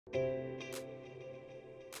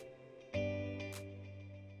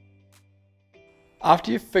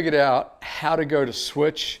After you've figured out how to go to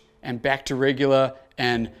switch and back to regular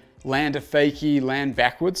and land a fakie, land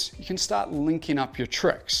backwards, you can start linking up your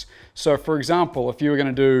tricks. So for example, if you were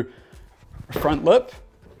going to do a front lip,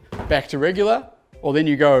 back to regular, or then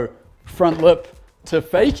you go front lip to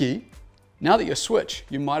fakie, now that you're switch,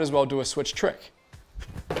 you might as well do a switch trick.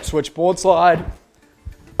 Switch board slide,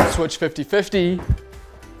 switch 50-50,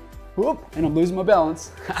 whoop, and I'm losing my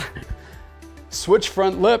balance. Switch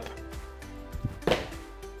front lip,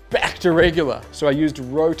 back to regular. So I used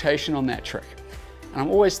rotation on that trick. And I'm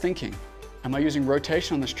always thinking, am I using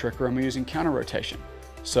rotation on this trick or am I using counter rotation?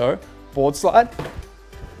 So board slide,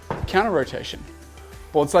 counter rotation.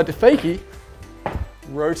 Board slide to fakie,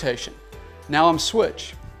 rotation. Now I'm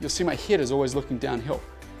switch. You'll see my head is always looking downhill.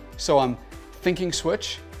 So I'm thinking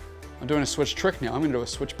switch. I'm doing a switch trick now. I'm gonna do a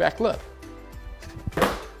switch back lip.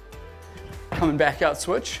 Coming back out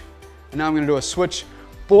switch. And now I'm gonna do a switch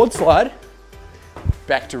board slide,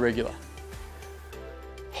 back to regular.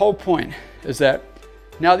 Whole point is that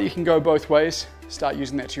now that you can go both ways, start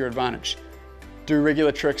using that to your advantage. Do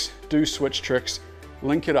regular tricks, do switch tricks,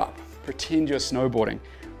 link it up, pretend you're snowboarding,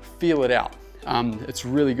 feel it out. It's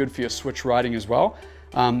really good for your switch riding as well,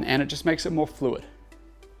 and it just makes it more fluid.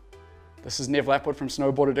 This is Nev Lapwood from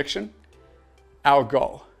Snowboard Addiction. Our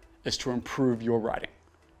goal is to improve your riding.